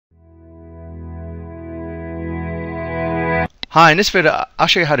Hi, in this video I'll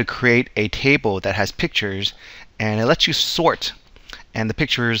show you how to create a table that has pictures and it lets you sort, and the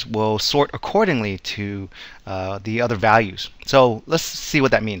pictures will sort accordingly to the other values. So let's see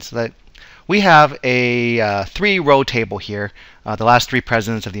what that means. We have a three-row table here, the last three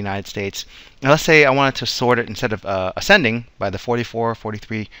presidents of the United States. Now let's say I wanted to sort it instead of ascending by the 44,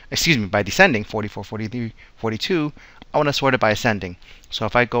 43, excuse me, by descending 44, 43, 42. I want to sort it by ascending. So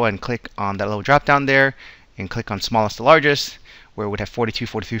if I go ahead and click on that little drop down there and click on smallest to largest, where it would have 42,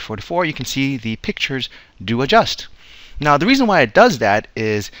 43, 44, you can see the pictures do adjust. Now the reason why it does that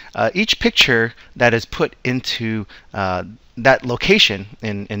is each picture that is put into that location,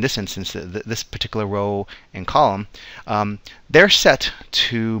 in this instance, this particular row and column, they're set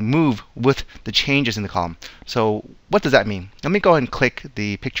to move with the changes in the column. So what does that mean? Let me go ahead and click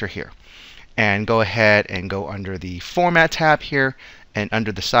the picture here and go ahead and go under the Format tab here, and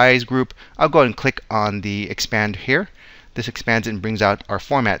under the Size group I'll go ahead and click on the Expand here. This expands it and brings out our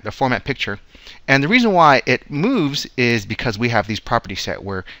format, the format picture. And the reason why it moves is because we have these properties set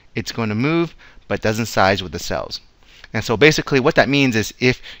where it's going to move but doesn't size with the cells. And so basically what that means is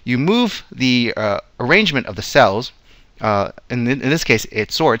if you move the arrangement of the cells, in this case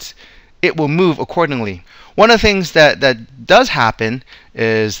it sorts, it will move accordingly. One of the things that does happen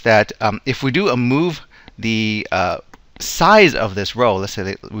is that if we do move the size of this row, let's say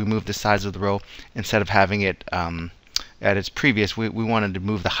that we move the size of the row, instead of having it at its previous, we wanted to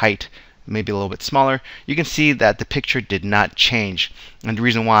move the height maybe a little bit smaller, you can see that the picture did not change. And the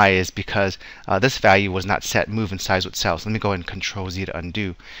reason why is because this value was not set move in size with cells. Let me go ahead and Control Z to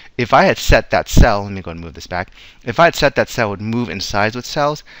undo. If I had set that cell, let me go ahead and move this back. If I had set that cell would move in size with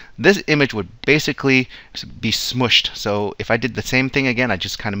cells, this image would basically be smushed. So if I did the same thing again, I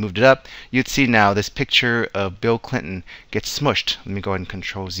just kind of moved it up, you'd see now this picture of Bill Clinton gets smushed. Let me go ahead and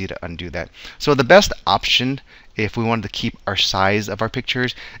Control Z to undo that. So the best option if we wanted to keep our size of our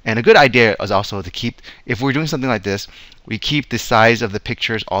pictures, and a good idea is also to keep, if we're doing something like this, we keep the size of the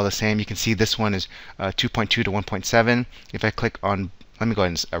pictures all the same. You can see this one is 2.2 to 1.7. If I click on, let me go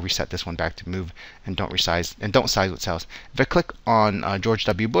ahead and reset this one back to move and don't resize and don't size with cells. If I click on George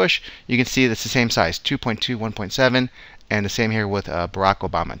W. Bush, you can see that's the same size, 2.2, 1.7. And the same here with Barack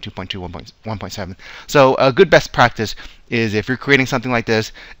Obama, 2.2, 1.7. So a good best practice is, if you're creating something like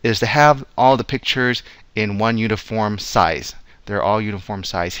this, is to have all the pictures in one uniform size. They're all uniform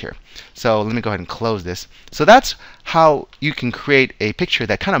size here. So let me go ahead and close this. So that's how you can create a picture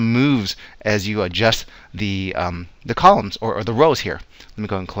that kind of moves as you adjust the columns or the rows here. Let me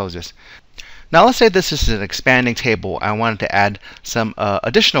go ahead and close this. Now let's say this is an expanding table. I wanted to add some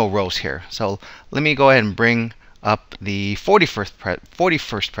additional rows here. So let me go ahead and bring up the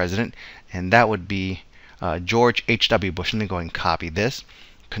 41st president, and that would be George H.W. Bush. Let me go ahead and copy this.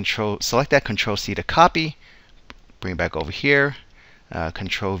 Select that, Control C to copy, bring it back over here,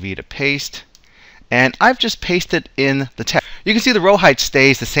 Control V to paste, and I've just pasted in the text. You can see the row height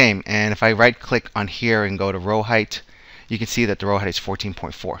stays the same, and if I right click on here and go to row height, you can see that the row height is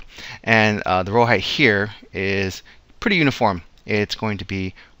 14.4, and the row height here is pretty uniform. It's going to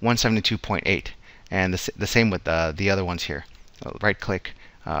be 172.8. And the same with the other ones here. Right click,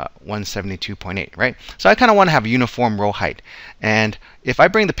 172.8, right? So I kind of want to have a uniform row height. And if I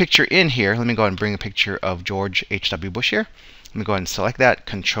bring the picture in here, let me go ahead and bring a picture of George H.W. Bush here. Let me go ahead and select that,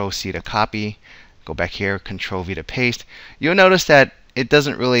 Control C to copy, go back here, Control V to paste. You'll notice that it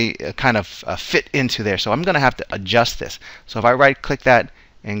doesn't really kind of fit into there. So I'm going to have to adjust this. So if I right click that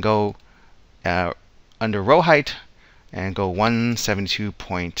and go under row height and go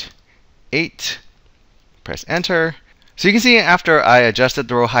 172.8, press enter. So you can see after I adjusted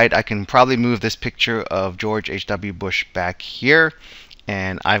the row height, I can probably move this picture of George H.W. Bush back here,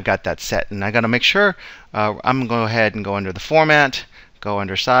 and I've got that set. And I got to make sure I'm going to go ahead and go under the Format, go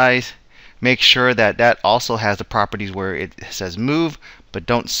under Size, make sure that that also has the properties where it says move, but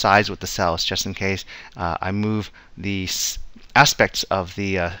don't size with the cells, just in case I move the aspects of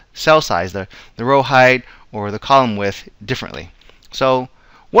the cell size, the row height or the column width differently. So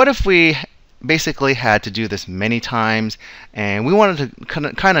what if we basically had to do this many times, and we wanted to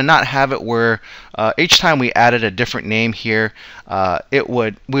kind of not have it where each time we added a different name here,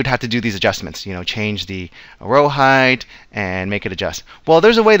 we'd have to do these adjustments, change the row height and make it adjust. Well,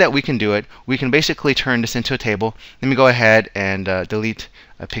 there's a way that we can do it. We can basically turn this into a table. Let me go ahead and delete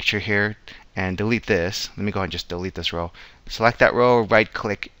a picture here and delete this. Let me go ahead and just delete this row. Select that row, right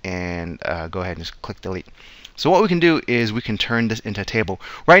click, and go ahead and just click delete. So what we can do is we can turn this into a table.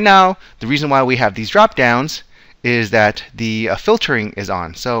 Right now, the reason why we have these drop downs is that the filtering is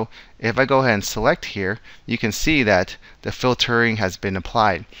on. So if I go ahead and select here, you can see that the filtering has been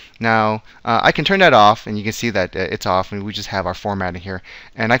applied. Now, I can turn that off, and you can see that it's off, and we just have our formatting here.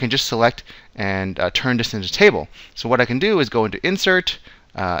 And I can just select and turn this into table. So what I can do is go into Insert,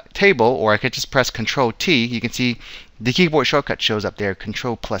 Table, or I could just press Control T. You can see the keyboard shortcut shows up there,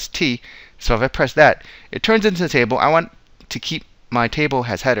 Control plus T. So if I press that, it turns into the table. I want to keep my table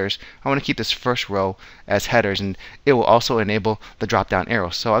has headers. I want to keep this first row as headers, and it will also enable the drop down arrow.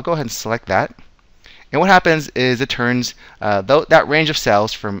 So I'll go ahead and select that. And what happens is it turns that range of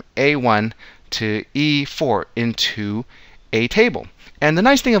cells from A1 to E4 into a table. And the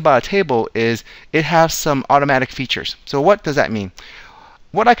nice thing about a table is it has some automatic features. So what does that mean?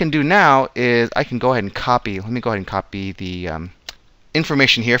 What I can do now is I can go ahead and copy. Let me go ahead and copy the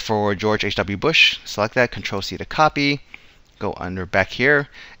information here for George H.W. Bush. Select that, Control C to copy. Go under back here,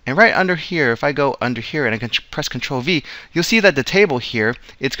 and right under here, if I go under here and I can press Control V, you'll see that the table here,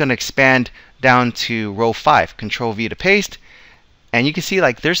 it's going to expand down to row 5. Control V to paste, and you can see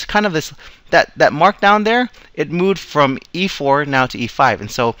like there's kind of this that mark down there. It moved from E4 now to E5, and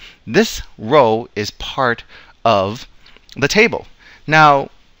so this row is part of the table.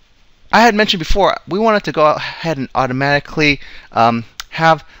 Now, I had mentioned before we wanted to go ahead and automatically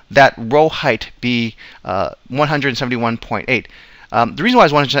have that row height be 171.8. The reason why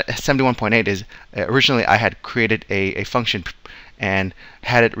it's 171.8 is originally I had created a function and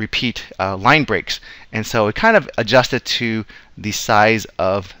had it repeat line breaks, and so it kind of adjusted to the size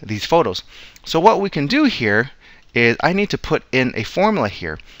of these photos. So what we can do here is I need to put in a formula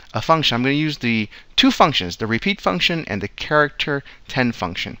here, a function. I'm going to use the two functions, the repeat function and the character 10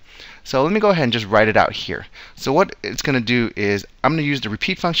 function. So let me go ahead and just write it out here. So what it's going to do is I'm going to use the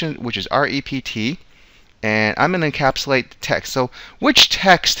repeat function, which is rept, and I'm going to encapsulate the text. So which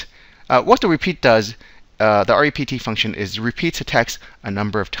text, what the repeat does, the rept function is repeats a text a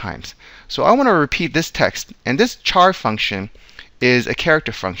number of times. So I want to repeat this text, and this char function is a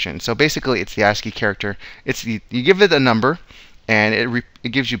character function. So basically it's the ASCII character. You give it a number, and it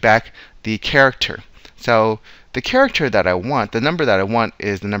gives you back the character. So the character that I want, the number that I want,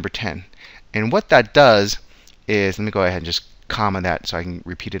 is the number 10. And what that does is, let me go ahead and just comma that so I can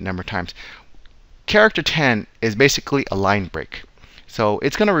repeat it a number of times. Character 10 is basically a line break. So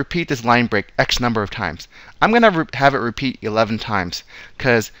it's going to repeat this line break X number of times. I'm going to have it repeat 11 times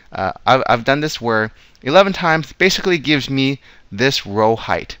because I've done this where 11 times basically gives me this row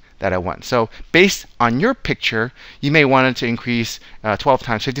height that I want. So based on your picture, you may want it to increase 12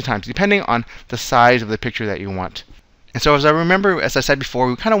 times, 50 times, depending on the size of the picture that you want. And so as I said before,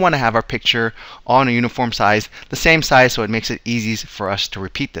 we kind of want to have our picture all in a uniform size, the same size, so it makes it easy for us to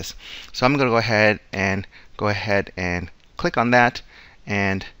repeat this. So I'm going to go ahead and click on that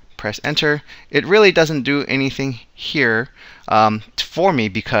and press enter. It really doesn't do anything here for me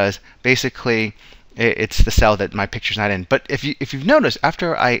because basically it's the cell that my picture's not in. But if you've noticed,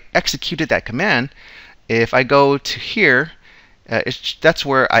 after I executed that command, if I go to here, that's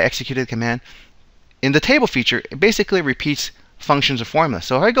where I executed the command. In the table feature, it basically repeats functions or formulas.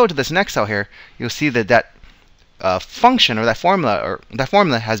 So if I go to this next cell here, you'll see that function or that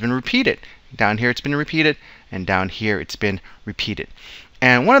formula has been repeated. Down here it's been repeated, and down here it's been repeated.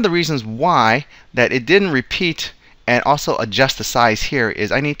 And one of the reasons why that it didn't repeat and also adjust the size here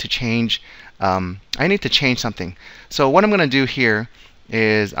is I need to change something. So what I'm going to do here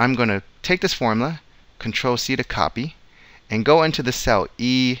is I'm going to take this formula, Control C to copy, and go into the cell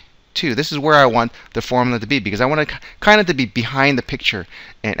E2. This is where I want the formula to be because I want it kind of to be behind the picture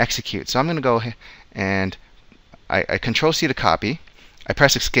and execute. So I'm going to go ahead and I Control C to copy. I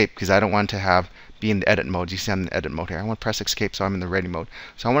press escape because I don't want to be in the edit mode. You see I'm in the edit mode here. I want to press escape so I'm in the ready mode.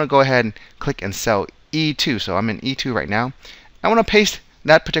 So I want to go ahead and click in cell E2. So I'm in E2 right now. I want to paste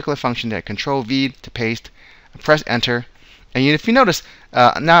that particular function there. Control V to paste. Press enter. And if you notice,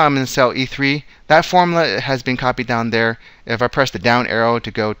 now I'm in cell E3. That formula has been copied down there. If I press the down arrow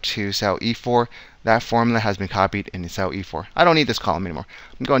to go to cell E4, that formula has been copied in cell E4. I don't need this column anymore.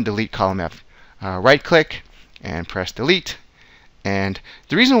 I'm going to delete column F. Right click and press delete. And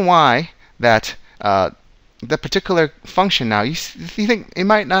the reason why that the particular function now, you think it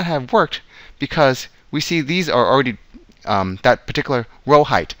might not have worked because we see these are already that particular row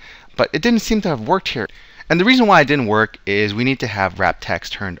height. But it didn't seem to have worked here. And the reason why it didn't work is we need to have wrap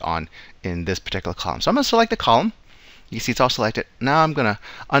text turned on in this particular column. So I'm going to select the column. You see it's all selected. Now I'm going to,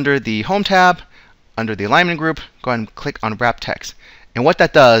 under the Home tab, under the Alignment group, go ahead and click on Wrap Text. And what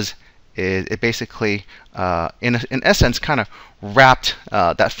that does is it basically, in essence, kind of wrapped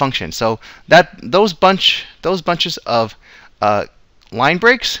that function. So those bunches of line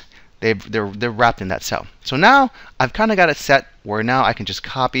breaks, they're wrapped in that cell. So now I've kind of got it set where now I can just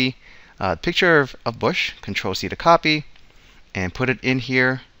copy picture of Bush, Control C to copy, and put it in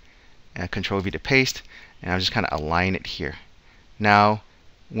here, and Control V to paste, and I'll just kind of align it here. Now,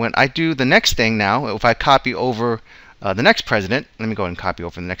 when I do the next thing now, if I copy over the next president, let me go ahead and copy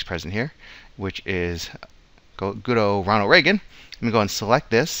over the next president here, which is good old Ronald Reagan. Let me go and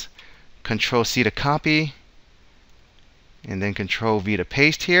select this, Control C to copy, and then Control V to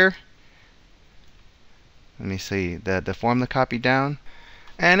paste here. Let me see the form the copy down,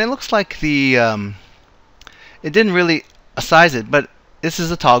 and it looks like the it didn't really size it, but this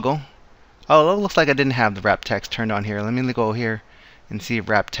is a toggle. Oh, it looks like I didn't have the wrap text turned on here. Let me go here and see if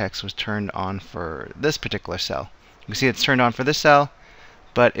wrap text was turned on for this particular cell. You can see it's turned on for this cell,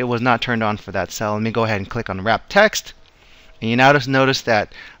 but it was not turned on for that cell. Let me go ahead and click on wrap text, and you now just notice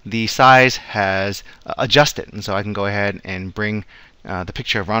that the size has adjusted, and so I can go ahead and bring the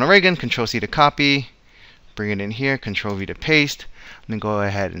picture of Ronald Reagan, Control C to copy, bring it in here, Control V to paste. Let me go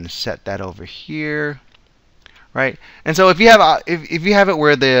ahead and set that over here, right? And so if you have if you have it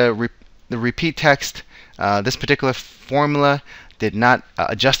where the repeat text, this particular formula did not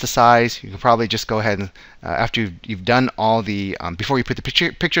adjust the size, you can probably just go ahead and after you've done all the before you put the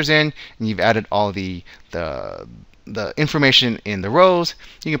pictures in and you've added all the information in the rows,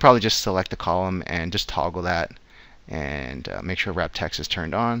 you can probably just select the column and just toggle that and make sure wrap text is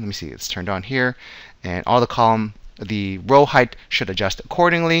turned on. Let me see, it's turned on here, and all the row height should adjust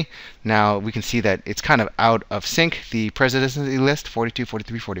accordingly. Now we can see that it's kind of out of sync, the presidency list 42,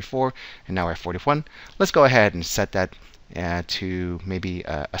 43, 44, and now we're at 41. Let's go ahead and set that to maybe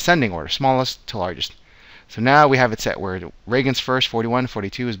ascending order, smallest to largest. So now we have it set where Reagan's first, 41,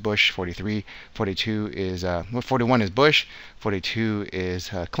 42 is Bush, 43, 42 is 41 is Bush, 42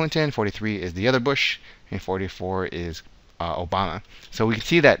 is Clinton, 43 is the other Bush, and 44 is Obama. So we can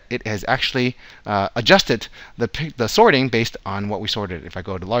see that it has actually adjusted the sorting based on what we sorted. If I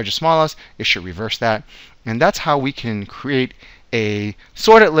go to largest, smallest, it should reverse that. And that's how we can create a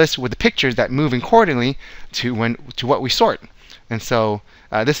sorted list with the pictures that move accordingly to what we sort. And so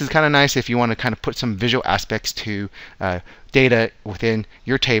this is kind of nice if you want to kind of put some visual aspects to data within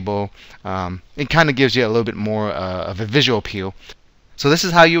your table. It kind of gives you a little bit more of a visual appeal. So this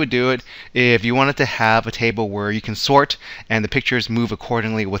is how you would do it if you wanted to have a table where you can sort and the pictures move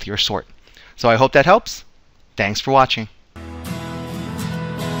accordingly with your sort. So I hope that helps. Thanks for watching.